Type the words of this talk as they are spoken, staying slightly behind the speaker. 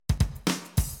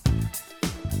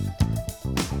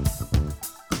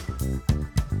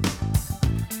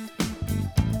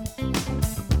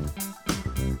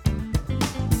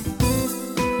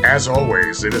As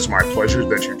always, it is my pleasure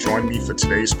that you join me for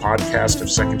today's podcast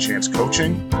of Second Chance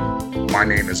Coaching. My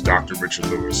name is Dr. Richard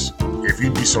Lewis. If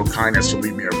you'd be so kind as to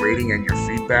leave me a rating and your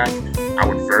feedback, I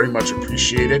would very much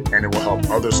appreciate it, and it will help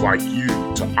others like you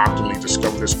to optimally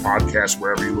discover this podcast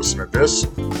wherever you listen to this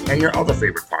and your other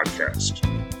favorite podcast.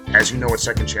 As you know, at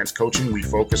Second Chance Coaching, we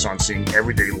focus on seeing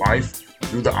everyday life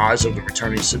through the eyes of the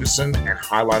returning citizen and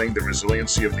highlighting the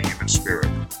resiliency of the human spirit.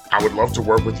 I would love to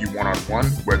work with you one-on-one,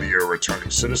 whether you're a returning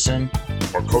citizen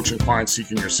or coaching client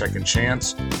seeking your second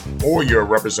chance, or you're a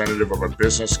representative of a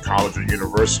business, college, or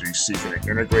university seeking to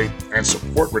integrate and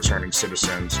support returning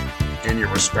citizens in your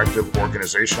respective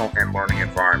organizational and learning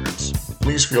environments.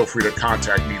 Please feel free to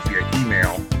contact me via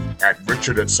email at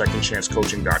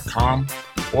richard@secondchancecoaching.com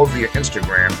or via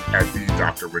Instagram at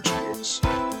 @the_Dr.RichardLewis.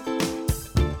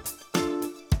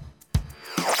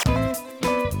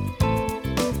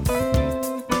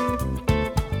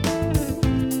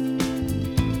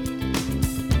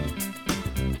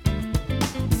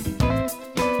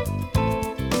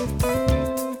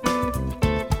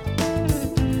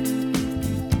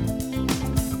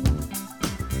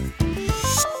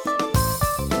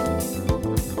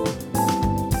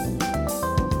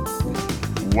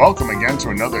 Welcome again to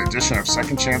another edition of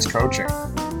Second Chance Coaching.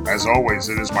 As always,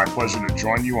 it is my pleasure to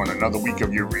join you on another week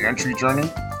of your reentry journey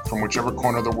from whichever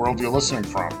corner of the world you're listening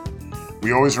from.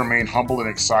 We always remain humble and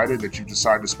excited that you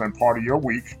decided to spend part of your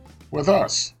week with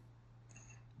us.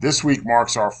 This week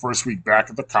marks our first week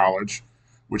back at the college,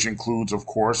 which includes, of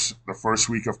course, the first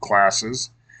week of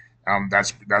classes.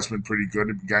 That's been pretty good,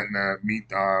 getting to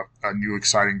meet a new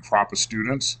exciting crop of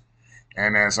students.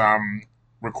 And as I'm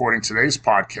recording today's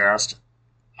podcast,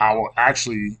 I will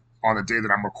actually, on the day that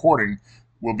I'm recording,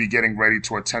 will be getting ready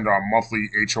to attend our monthly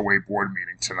HOA board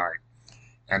meeting tonight.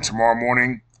 And tomorrow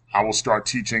morning, I will start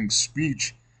teaching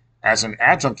speech as an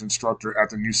adjunct instructor at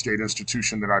the new state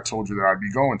institution that I told you that I'd be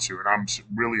going to. And I'm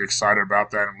really excited about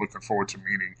that and looking forward to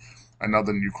meeting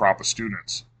another new crop of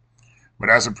students. But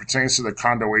as it pertains to the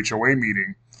condo HOA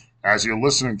meeting, as you're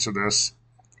listening to this,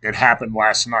 it happened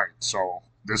last night. So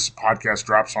this podcast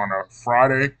drops on a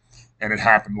Friday, and it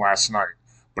happened last night.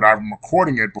 But I'm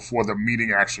recording it before the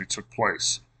meeting actually took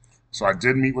place. So I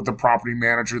did meet with the property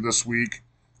manager this week,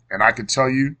 and I can tell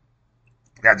you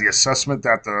that the assessment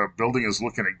that the building is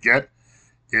looking to get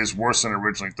is worse than I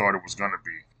originally thought it was going to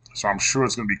be. So I'm sure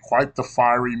it's going to be quite the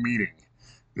fiery meeting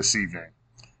this evening.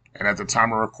 And at the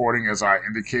time of recording, as I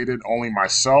indicated, only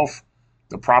myself,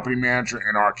 the property manager,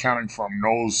 and our accounting firm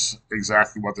knows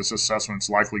exactly what this assessment is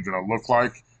likely going to look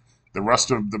like. The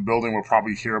rest of the building will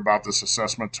probably hear about this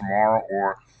assessment tomorrow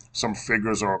or some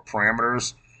figures or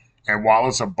parameters. And while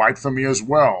it's a bite for me as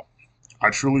well, I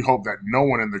truly hope that no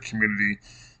one in the community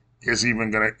is even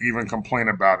going to complain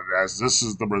about it, as this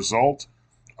is the result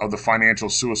of the financial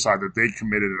suicide that they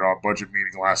committed at our budget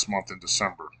meeting last month in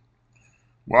December.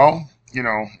 Well,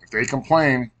 if they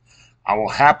complain, I will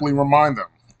happily remind them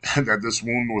that this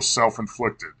wound was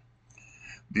self-inflicted.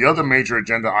 The other major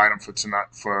agenda item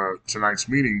for tonight's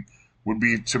meeting would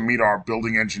be to meet our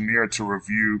building engineer to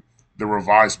review the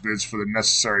revised bids for the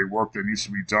necessary work that needs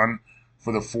to be done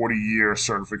for the 40-year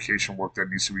certification work that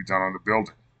needs to be done on the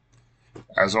building.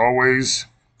 As always,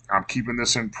 I'm keeping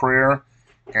this in prayer,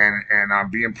 and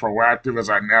I'm being proactive as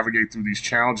I navigate through these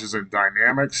challenges and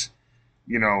dynamics,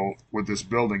 with this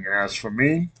building. And as for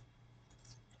me,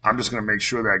 I'm just going to make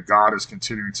sure that God is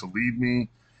continuing to lead me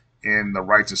in the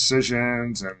right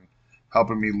decisions and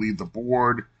helping me lead the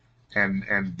board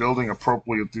and building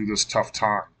appropriately through this tough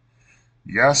time.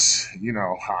 Yes,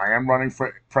 I am running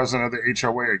for president of the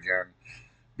HOA again,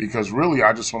 because really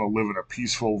I just want to live in a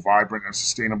peaceful, vibrant, and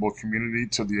sustainable community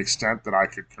to the extent that I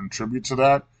could contribute to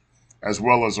that, as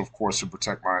well as, of course, to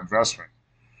protect my investment.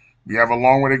 We have a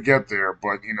long way to get there,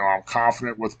 but, I'm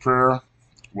confident with prayer,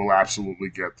 we'll absolutely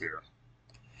get there.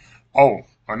 Oh,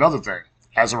 another thing,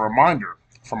 as a reminder,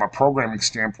 from a programming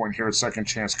standpoint here at Second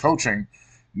Chance Coaching,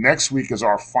 next week is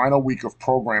our final week of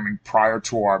programming prior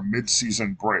to our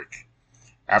mid-season break.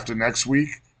 After next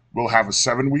week, we'll have a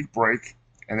 7-week break,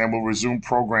 and then we'll resume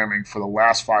programming for the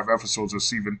last 5 episodes of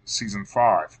season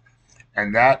 5.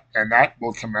 And that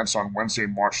will commence on Wednesday,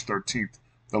 March 13th,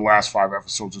 the last 5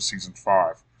 episodes of season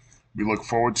 5. We look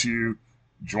forward to you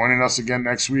joining us again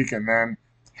next week, and then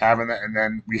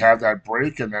we have that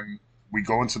break, and then we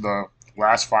go into the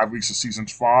last 5 weeks of season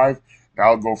 5.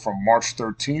 That'll go from March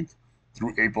 13th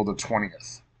through April the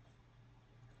 20th.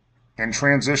 And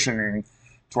transitioning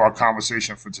to our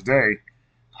conversation for today,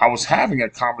 I was having a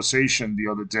conversation the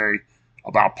other day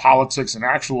about politics and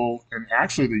actually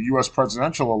the U.S.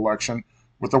 presidential election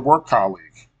with a work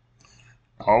colleague.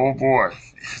 Oh boy,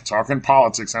 talking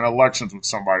politics and elections with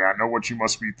somebody. I know what you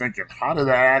must be thinking. How did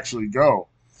that actually go?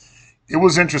 It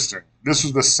was interesting. This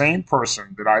was the same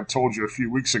person that I told you a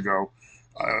few weeks ago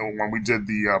when we did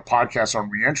the podcast on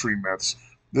reentry myths.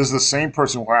 This is the same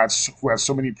person who had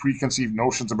so many preconceived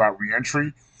notions about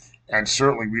reentry, and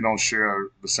certainly we don't share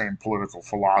the same political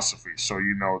philosophy. So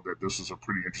you know that this was a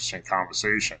pretty interesting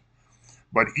conversation.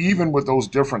 But even with those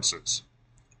differences,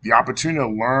 the opportunity to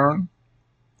learn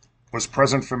was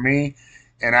present for me.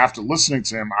 And after listening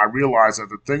to him, I realized that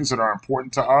the things that are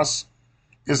important to us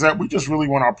is that we just really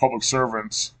want our public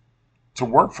servants to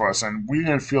work for us, and we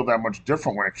didn't feel that much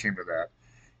different when it came to that.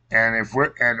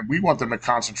 And we want them to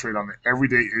concentrate on the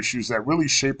everyday issues that really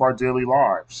shape our daily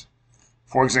lives.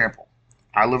 For example,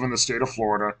 I live in the state of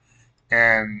Florida,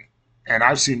 and and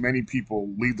I've seen many people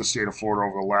leave the state of Florida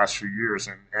over the last few years,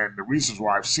 and the reasons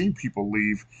why I've seen people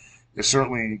leave is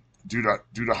certainly due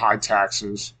to high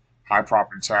taxes, high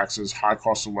property taxes, high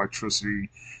cost of electricity,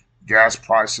 gas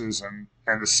prices, and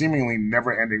the seemingly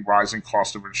never-ending rising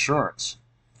cost of insurance.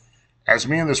 As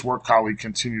me and this work colleague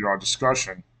continued our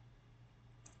discussion,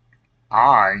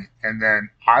 I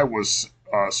was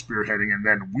spearheading, and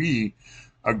then we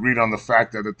agreed on the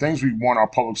fact that the things we want our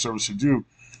public service to do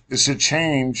is to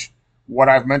change what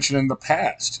I've mentioned in the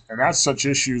past. And that's such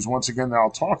issues, once again, that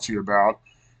I'll talk to you about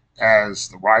as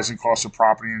the rising cost of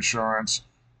property insurance,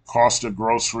 cost of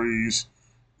groceries,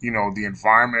 the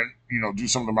environment, do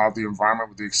something about the environment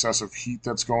with the excessive heat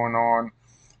that's going on,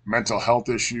 mental health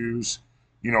issues,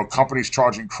 companies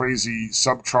charging crazy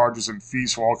subcharges and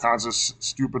fees for all kinds of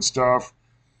stupid stuff.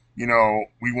 We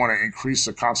want to increase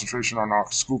the concentration on our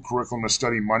school curriculum to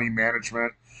study money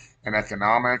management and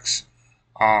economics.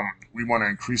 We want to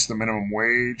increase the minimum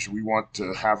wage. We want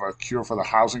to have a cure for the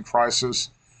housing crisis,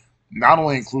 not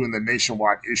only including the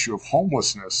nationwide issue of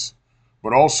homelessness,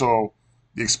 but also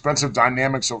the expensive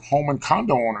dynamics of home and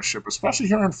condo ownership, especially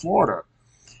here in Florida.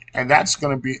 And that's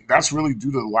really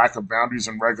due to the lack of boundaries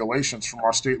and regulations from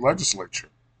our state legislature.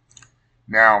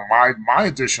 Now, my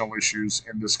additional issues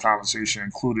in this conversation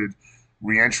included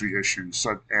reentry issues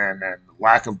and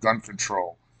lack of gun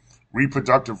control,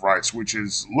 reproductive rights, which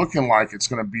is looking like it's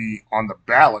going to be on the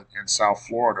ballot in South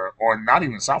Florida, or not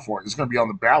even South Florida. It's going to be on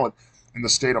the ballot in the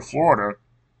state of Florida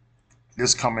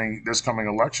this coming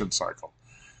election cycle.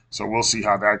 So we'll see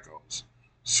how that goes.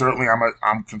 Certainly,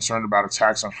 I'm concerned about a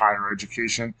tax on higher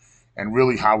education and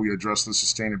really how we address the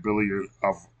sustainability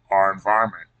of our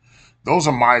environment. Those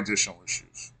are my additional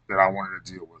issues that I wanted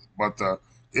to deal with. But the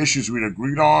issues we'd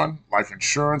agreed on, like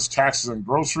insurance, taxes, and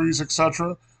groceries,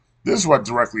 etc., this is what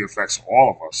directly affects all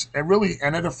of us.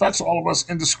 And it affects all of us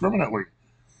indiscriminately.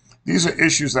 These are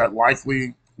issues that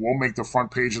likely won't make the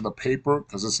front page of the paper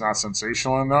because it's not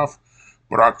sensational enough.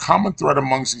 But our common thread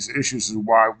amongst these issues is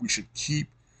why we should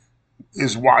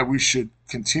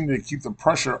continue to keep the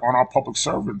pressure on our public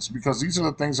servants, because these are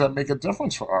the things that make a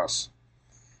difference for us.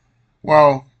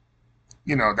 Well,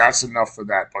 that's enough for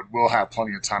that, but we'll have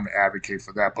plenty of time to advocate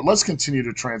for that. But let's continue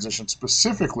to transition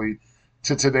specifically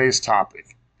to today's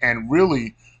topic and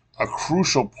really a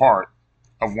crucial part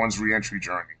of one's reentry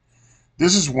journey.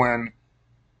 This is when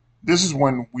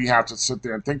we have to sit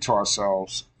there and think to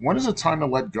ourselves, when is it time to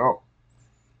let go?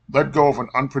 Let go of an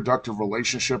unproductive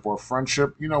relationship or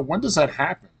friendship. When does that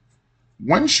happen?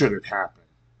 When should it happen?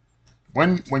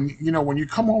 When you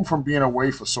come home from being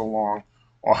away for so long,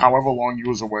 or however long you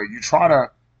was away, you try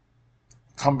to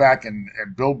come back and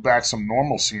build back some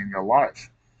normalcy in your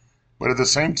life. But at the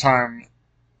same time,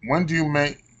 when do you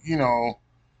make,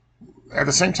 at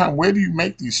the same time, where do you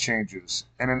make these changes?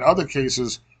 And in other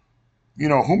cases,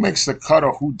 who makes the cut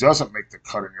or who doesn't make the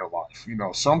cut in your life?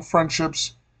 Some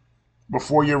friendships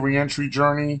before your reentry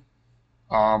journey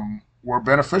were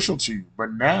beneficial to you.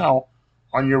 But now,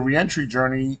 on your reentry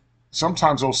journey,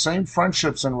 sometimes those same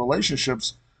friendships and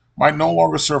relationships might no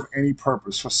longer serve any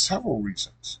purpose for several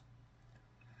reasons.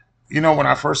 When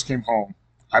I first came home,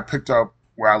 I picked up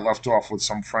where I left off with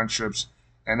some friendships,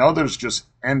 and others just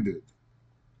ended.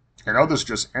 And others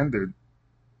just ended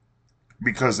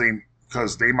because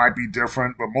they might be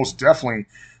different, but most definitely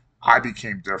I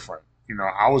became different.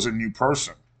 I was a new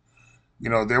person.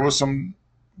 There was some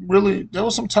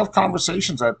tough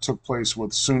conversations that took place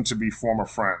with soon to be former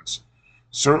friends.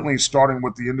 Certainly starting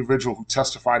with the individual who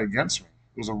testified against me.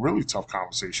 It was a really tough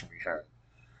conversation we had.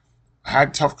 I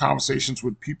had tough conversations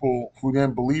with people who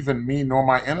didn't believe in me nor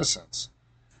my innocence.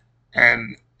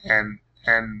 And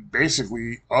and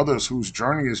basically others whose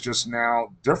journey is just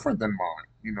now different than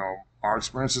mine. Our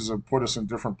experiences have put us in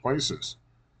different places.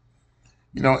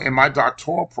 In my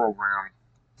doctoral program,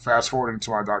 fast forwarding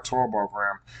to my doctoral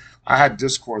program, I had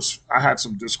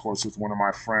some discourse with one of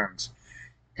my friends,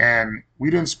 And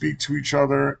we didn't speak to each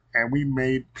other, and we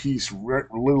made peace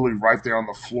literally right there on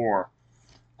the floor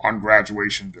on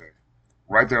graduation day,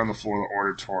 right there on the floor of the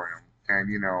auditorium. And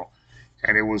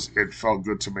and it felt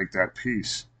good to make that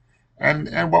peace.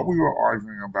 And what we were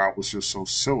arguing about was just so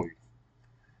silly.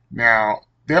 Now,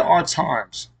 there are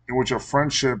times in which a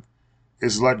friendship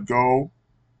is let go,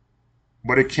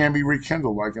 but it can be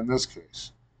rekindled, like in this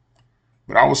case.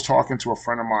 But I was talking to a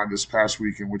friend of mine this past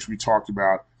week in which we talked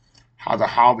about how the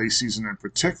holiday season in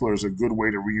particular is a good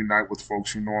way to reunite with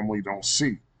folks you normally don't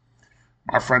see.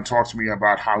 My friend talked to me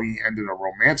about how he ended a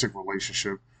romantic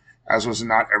relationship, as was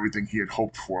not everything he had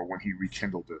hoped for when he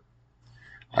rekindled it.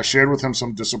 I shared with him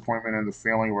some disappointment in the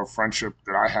failing of a friendship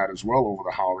that I had as well over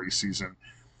the holiday season,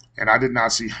 and I did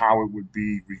not see how it would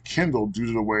be rekindled due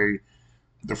to the way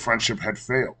the friendship had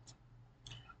failed.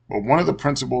 But one of the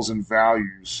principles and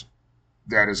values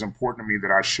that is important to me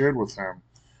that I shared with him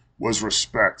was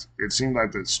respect. It seemed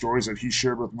like the stories that he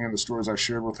shared with me and the stories I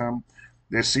shared with him,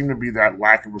 there seemed to be that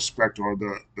lack of respect, or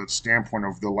the standpoint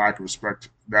of the lack of respect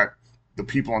that the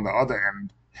people on the other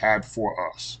end had for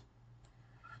us.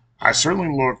 I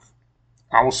certainly look,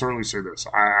 I will certainly say this,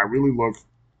 I really look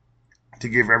to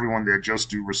give everyone their just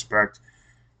due respect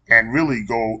and really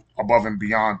go above and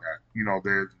beyond that.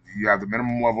 You have the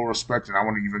minimum level of respect, and I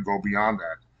want to even go beyond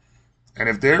that. And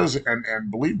if there's,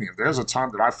 and believe me, if there's a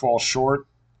time that I fall short,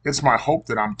 it's my hope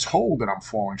that I'm told that I'm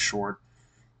falling short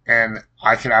and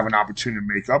I can have an opportunity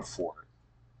to make up for it.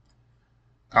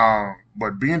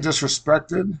 But being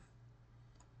disrespected,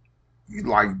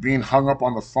 like being hung up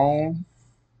on the phone,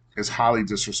 is highly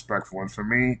disrespectful. And for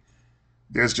me,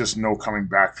 there's just no coming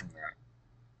back from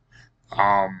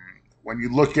that. When you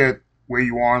look at where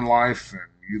you are in life and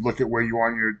you look at where you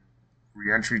are in your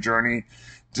reentry journey,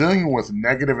 dealing with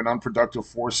negative and unproductive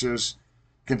forces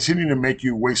continue to make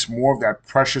you waste more of that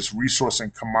precious resource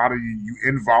and commodity you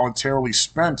involuntarily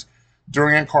spent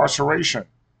during incarceration.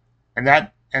 And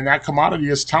that commodity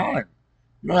is time.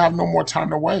 You don't have no more time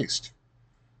to waste.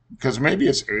 Because maybe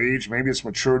it's age, maybe it's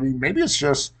maturity, maybe it's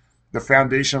just the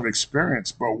foundation of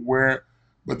experience.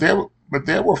 But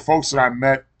there were folks that I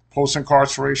met post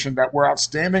incarceration that were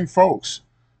outstanding folks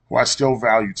who I still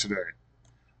value today.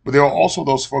 But there were also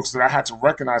those folks that I had to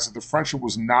recognize that the friendship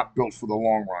was not built for the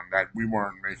long run, that we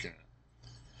weren't making it.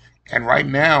 And right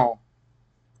now,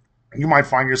 you might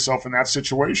find yourself in that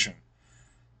situation.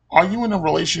 Are you in a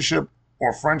relationship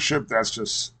or friendship that's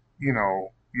just,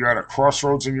 you're at a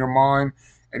crossroads in your mind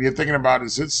and you're thinking about,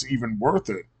 is this even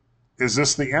worth it? Is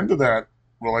this the end of that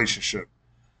relationship?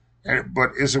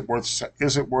 But is it worth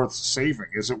saving?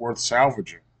 Is it worth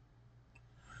salvaging?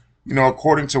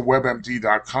 According to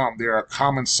WebMD.com, there are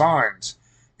common signs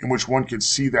in which one could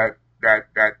see that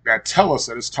tell us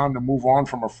that it's time to move on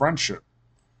from a friendship.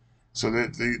 So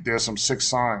there's some 6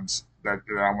 signs that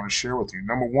I want to share with you.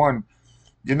 Number one,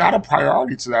 you're not a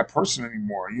priority to that person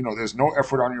anymore. There's no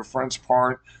effort on your friend's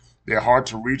part. They're hard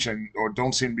to reach and or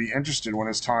don't seem to be interested when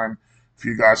it's time for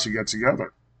you guys to get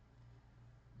together.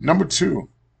 Number two,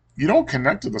 you don't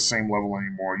connect to the same level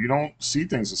anymore. You don't see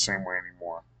things the same way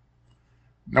anymore.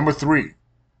 Number three,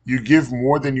 you give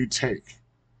more than you take.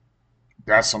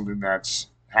 That's something that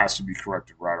has to be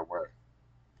corrected right away.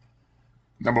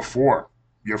 Number four,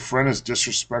 your friend is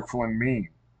disrespectful and mean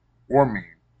or mean.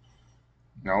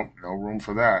 No room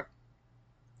for that.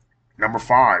 Number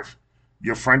five,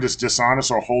 your friend is dishonest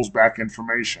or holds back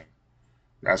information.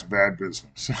 That's bad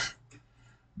business.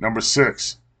 Number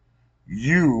six,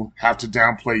 you have to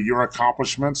downplay your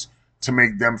accomplishments to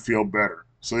make them feel better.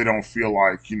 So they don't feel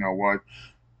like,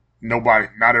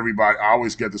 not everybody, I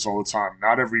always get this all the time.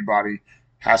 Not everybody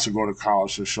has to go to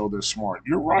college to show they're smart.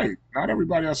 You're right. Not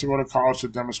everybody has to go to college to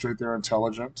demonstrate their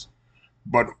intelligence.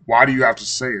 But why do you have to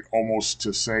say it? Almost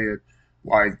to say it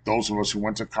like those of us who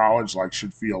went to college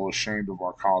should feel ashamed of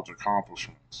our college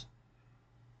accomplishments.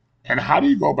 And how do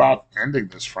you go about ending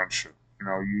this friendship?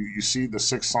 You see the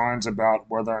 6 signs about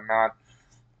whether or not,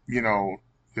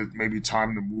 it may be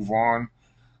time to move on.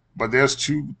 But there's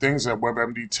 2 things that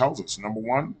WebMD tells us. Number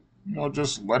one,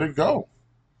 just let it go.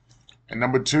 And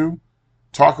number two,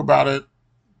 talk about it.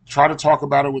 Try to talk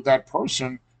about it with that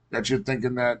person that you're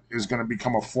thinking that is going to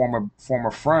become a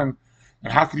former friend.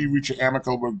 And how can you reach an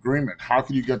amicable agreement? How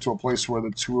can you get to a place where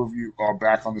the two of you are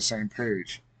back on the same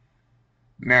page?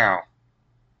 Now,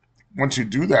 once you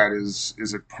do that, is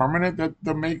it permanent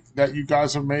that you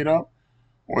guys have made up,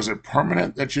 or is it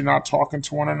permanent that you're not talking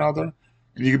to one another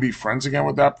and you can be friends again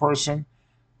with that person?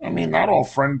 I mean, not all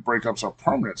friend breakups are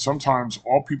permanent. Sometimes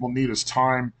all people need is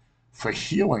time for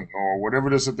healing or whatever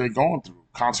it is that they're going through.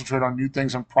 Concentrate on new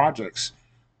things and projects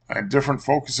and different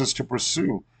focuses to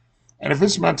pursue. And if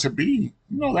it's meant to be,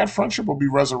 that friendship will be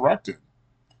resurrected.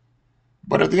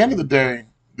 But at the end of the day,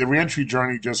 the reentry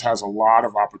journey just has a lot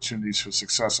of opportunities for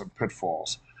success and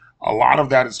pitfalls. A lot of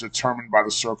that is determined by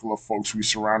the circle of folks we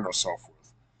surround ourselves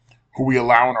with, who we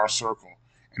allow in our circle,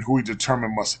 and who we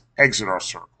determine must exit our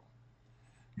circle.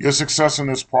 Your success in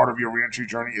this part of your reentry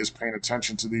journey is paying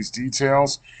attention to these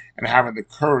details and having the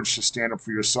courage to stand up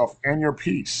for yourself and your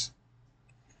peace.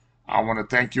 I want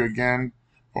to thank you again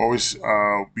for always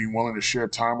being willing to share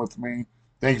time with me.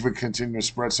 Thank you for continuing to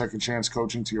spread Second Chance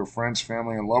Coaching to your friends,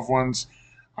 family, and loved ones.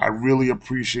 I really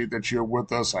appreciate that you're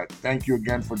with us. I thank you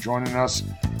again for joining us,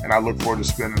 and I look forward to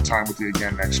spending time with you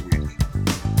again next week.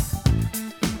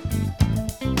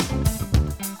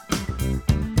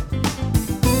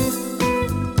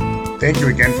 Thank you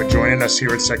again for joining us here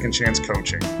at Second Chance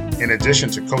Coaching. In addition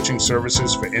to coaching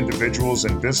services for individuals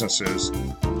and businesses,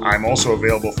 I'm also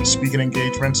available for speaking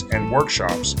engagements and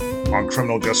workshops on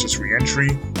criminal justice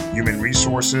reentry, human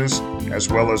resources, as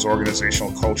well as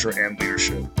organizational culture and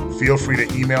leadership. Feel free to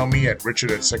email me at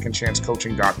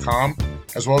richard@secondchancecoaching.com,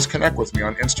 as well as connect with me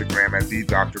on Instagram at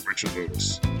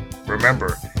 @DrRichardLewis.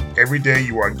 Remember, every day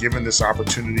you are given this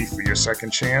opportunity for your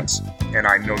second chance, and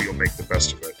I know you'll make the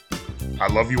best of it. I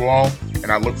love you all,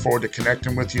 and I look forward to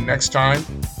connecting with you next time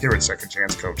here at Second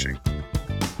Chance Coaching.